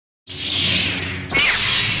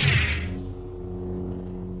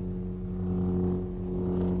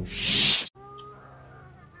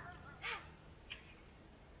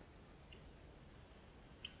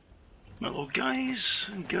Hello guys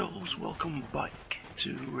and girls, welcome back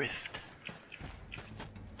to Rift.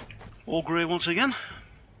 Olgrey once again.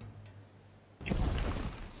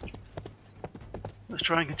 Let's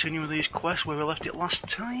try and continue with these quests where we left it last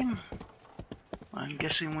time. I'm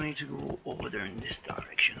guessing we need to go over there in this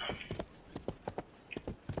direction.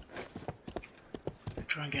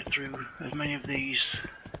 Try and get through as many of these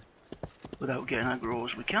without getting aggro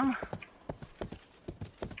as we can.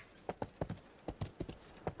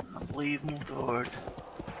 I believe most of our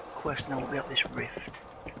quest now will be at this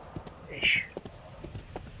rift-ish.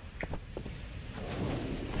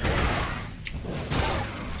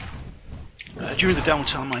 During the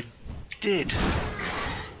downtime I did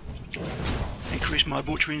increase my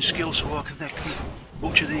butchering skill so I can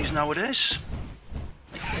butcher these nowadays.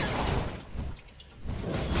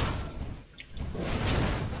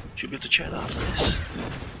 Should be able to check that after this.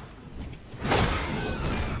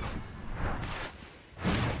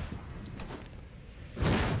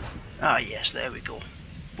 Ah yes, there we go.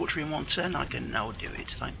 Butchering 110, I can now do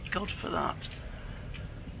it. Thank God for that.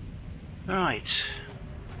 Right.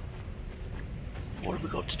 What have we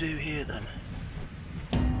got to do here then?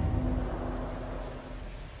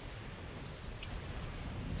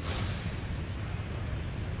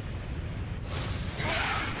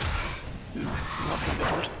 That can be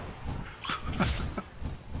good.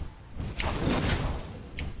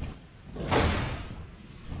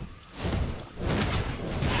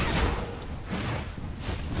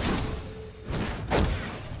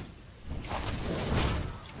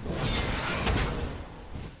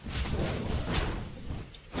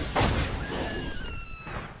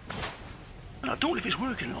 I don't know if it's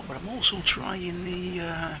working or not, but I'm also trying the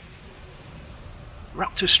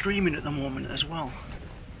Raptor streaming at the moment as well.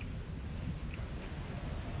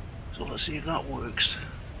 So let's see if that works.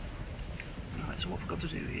 Right, so what have we got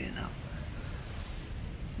to do here now?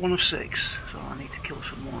 1 of 6, so I need to kill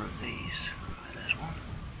some more of these. Right, there's one.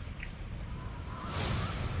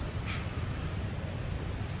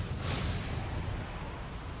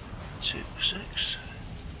 Two of 6.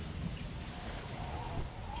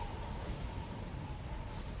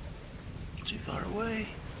 Too far away.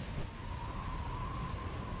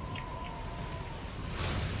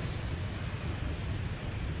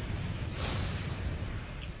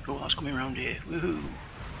 Oh, that's coming around here. Woohoo!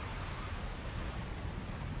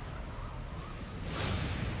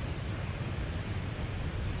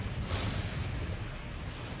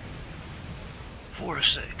 Four of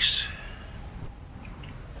 6.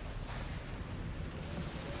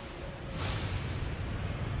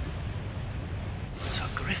 It's a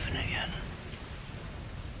griffin again.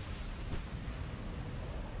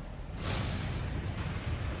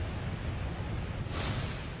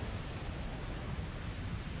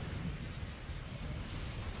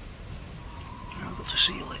 To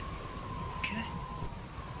seal it. Okay.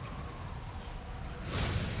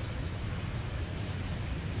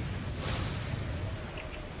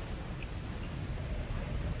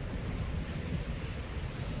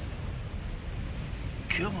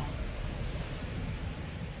 Come on.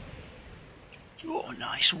 Oh,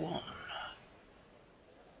 nice one.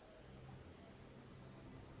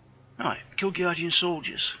 Alright, kill Guardian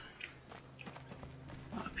soldiers.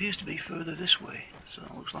 That appears to be further this way, so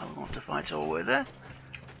it looks like we're going to have to fight our way there.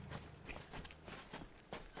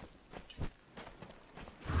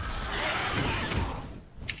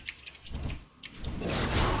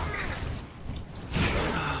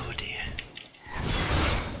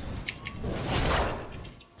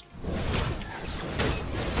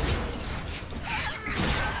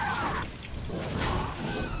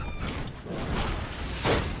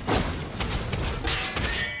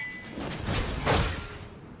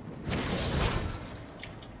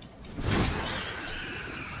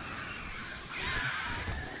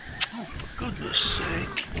 Goodness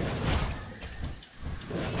sake.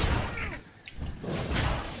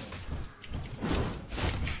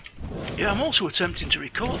 Yeah, I'm also attempting to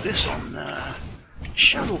record this on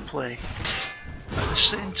Shadow Play at the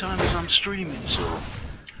same time as I'm streaming, so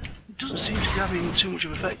it doesn't seem to be having too much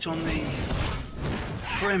of an effect on the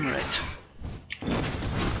frame rate,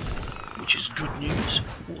 which is good news.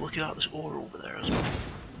 Oh, look at this ore over there as well.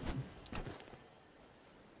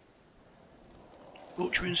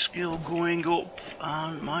 Butchering skill going up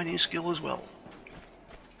and mining skill as well.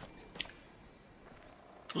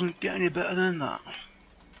 Doesn't get any better than that.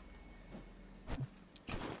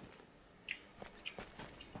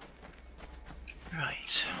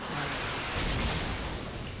 Right.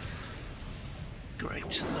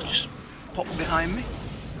 Great. Let's just pop behind me.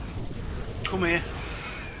 Come here.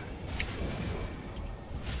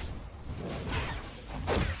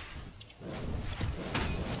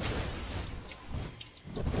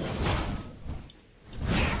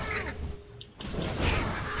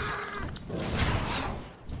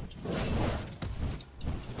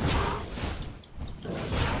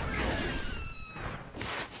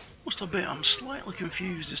 must admit, I'm slightly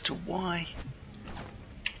confused as to why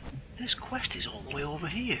this quest is all the way over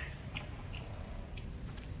here.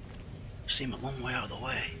 Seem a long way out of the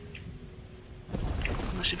way.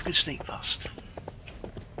 Let's see if we can sneak past.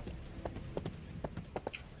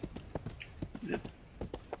 Yep.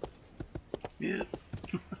 Yep.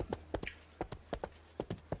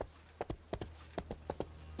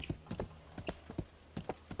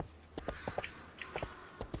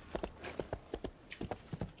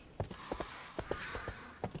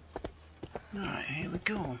 Alright, here we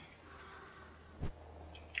go.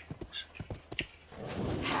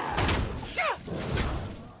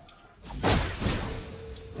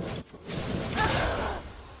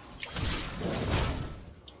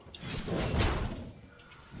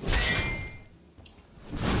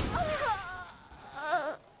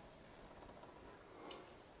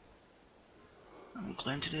 I won't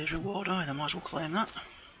claim today's reward either, might as well claim that.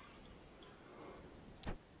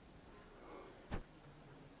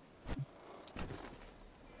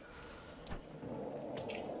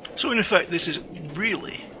 So in effect this is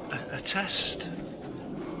really a test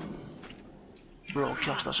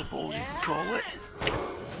broadcast, I suppose you could call it.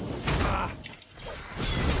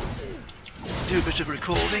 Do a bit of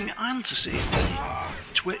recording and to see the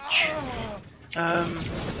Twitch,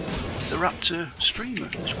 the Raptor streamer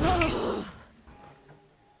is working.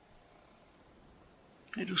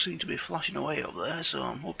 It does seem to be flashing away up there, so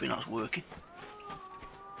I'm hoping that's working.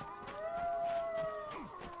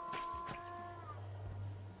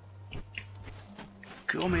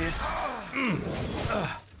 Come here.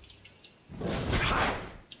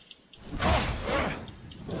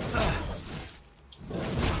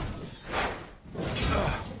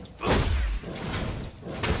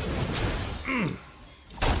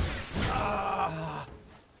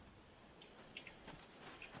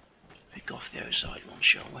 Pick off the outside one,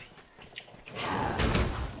 shall we?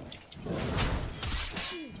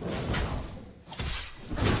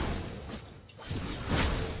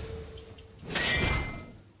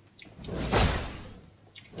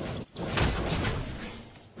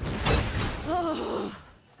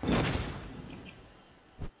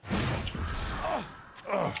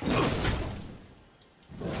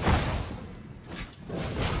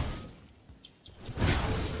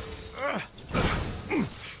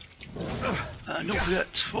 Don't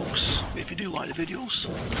forget, folks, if you do like the videos,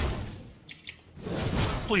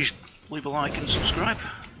 please leave a like and subscribe.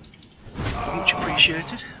 Much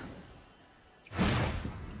appreciated.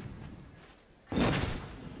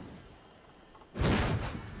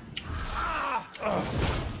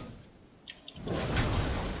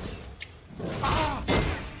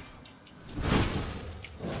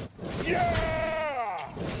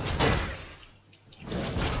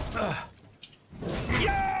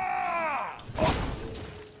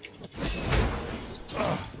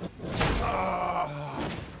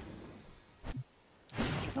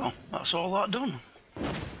 That's all that done.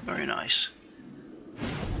 Very nice.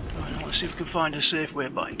 Right, now let's see if we can find a safe way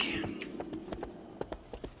back.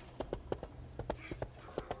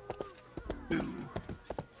 Ooh,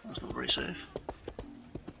 that's not very safe.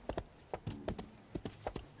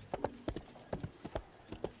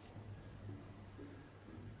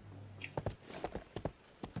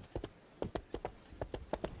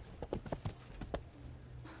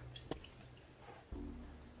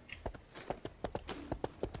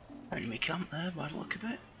 Enemy camp there by the look of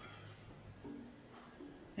it.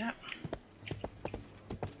 Yep.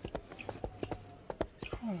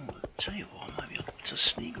 Oh, I'll tell you what, I might be able to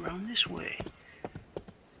sneak around this way.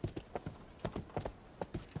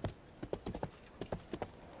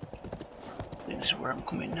 I think this is where I'm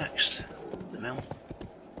coming next. The mill.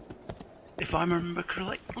 If I remember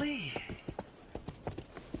correctly.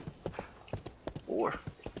 Or,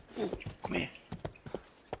 oh, come here.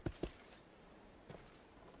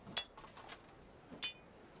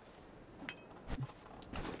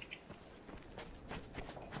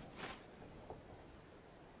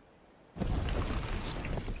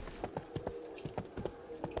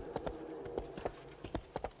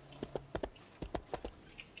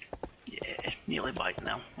 Nearly back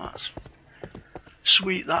now. That's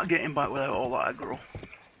sweet, that getting back without all that aggro.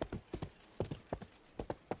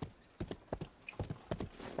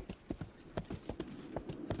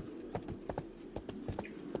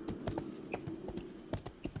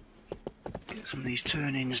 Get some of these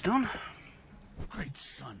turn-ins done. Great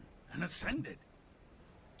son, and ascended.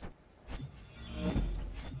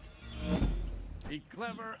 Be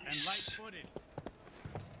clever and light-footed.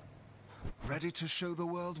 Ready to show the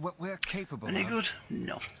world what we're capable of? Any good?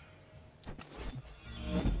 No.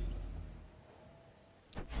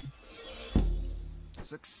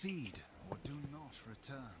 Succeed or do not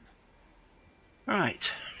return.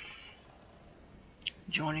 Right.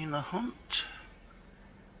 Joining the hunt.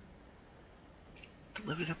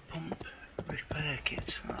 Delivered a pump repair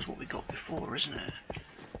kit. That's what we got before, isn't it?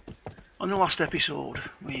 On the last episode,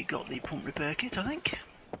 we got the pump repair kit, I think.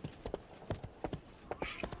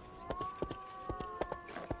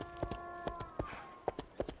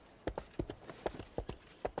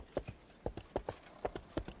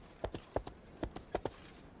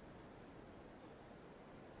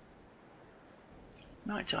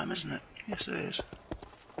 Night time, isn't it? Yes, it is.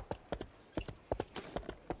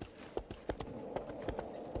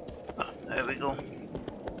 Ah, there we go.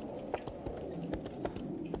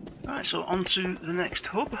 Right, so on to the next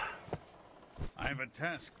hub. I have a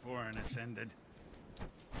task for an Ascended.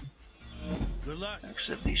 Good luck.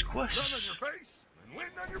 Accept these quests. Sun on your face and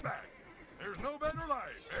wind on your back. There's no better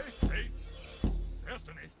life, eh? Hey,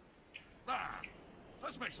 destiny. Ah,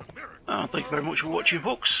 let's make some miracles. Thank you very much for watching,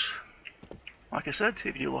 folks. Like I said,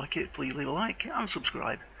 if you do like it, please leave a like and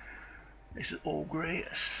subscribe. This is Olgrey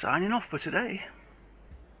signing off for today.